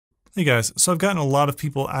Hey guys, so I've gotten a lot of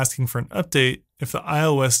people asking for an update if the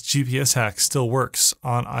iOS GPS hack still works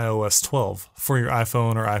on iOS 12 for your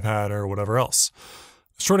iPhone or iPad or whatever else.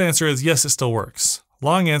 Short answer is yes, it still works.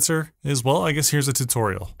 Long answer is, well, I guess here's a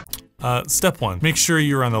tutorial. Step 1, make sure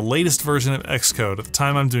you're on the latest version of Xcode. At the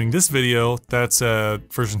time I'm doing this video, that's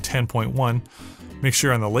version 10.1. Make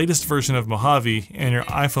sure you're on the latest version of Mojave and your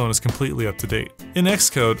iPhone is completely up to date. In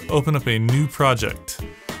Xcode, open up a new project.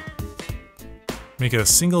 Make it a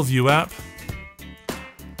single view app.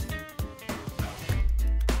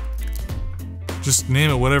 Just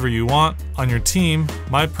name it whatever you want. On your team,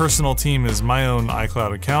 my personal team is my own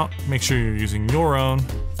iCloud account. Make sure you're using your own.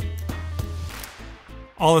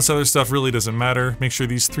 All this other stuff really doesn't matter. Make sure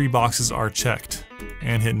these 3 boxes are checked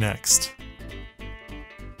and hit next.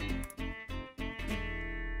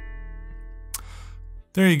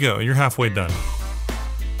 There you go, you're halfway done.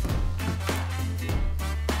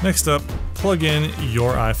 Next up, plug in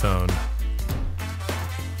your iPhone.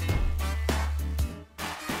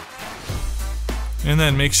 And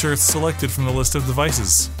then make sure it's selected from the list of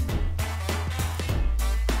devices.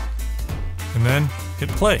 And then hit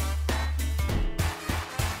play.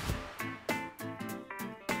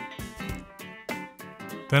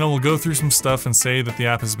 Then it will go through some stuff and say that the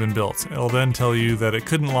app has been built. It'll then tell you that it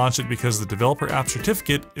couldn't launch it because the developer app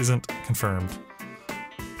certificate isn't confirmed.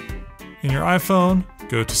 In your iPhone,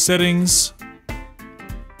 go to Settings,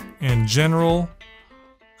 and General,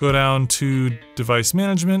 go down to Device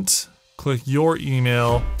Management, click Your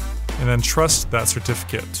Email, and then trust that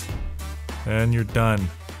certificate. And you're done.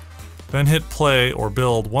 Then hit play or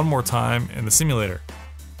build one more time in the simulator.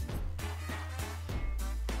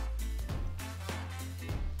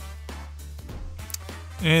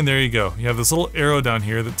 And there you go. You have this little arrow down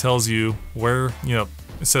here that tells you where, it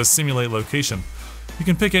says simulate location. You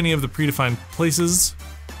can pick any of the predefined places,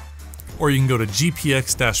 or you can go to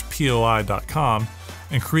gpx-poi.com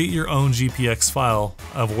and create your own GPX file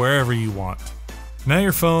of wherever you want. Now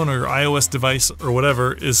your phone or your iOS device or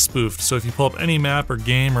whatever is spoofed, so if you pull up any map or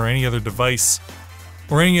game or any other device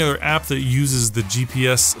or any other app that uses the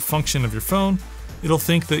GPS function of your phone, it'll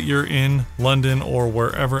think that you're in London or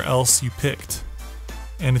wherever else you picked.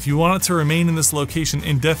 And if you want it to remain in this location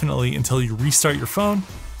indefinitely until you restart your phone,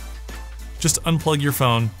 just unplug your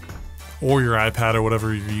phone or your iPad or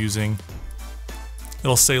whatever you're using.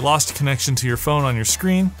 It'll say lost connection to your phone on your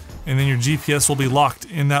screen, and then your GPS will be locked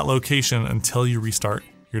in that location until you restart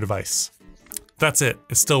your device. That's it.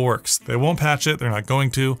 It still works. They won't patch it. They're not going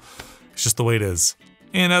to. It's just the way it is.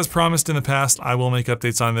 And as promised in the past, I will make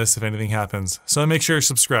updates on this if anything happens. So make sure you're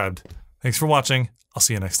subscribed. Thanks for watching. I'll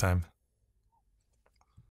see you next time.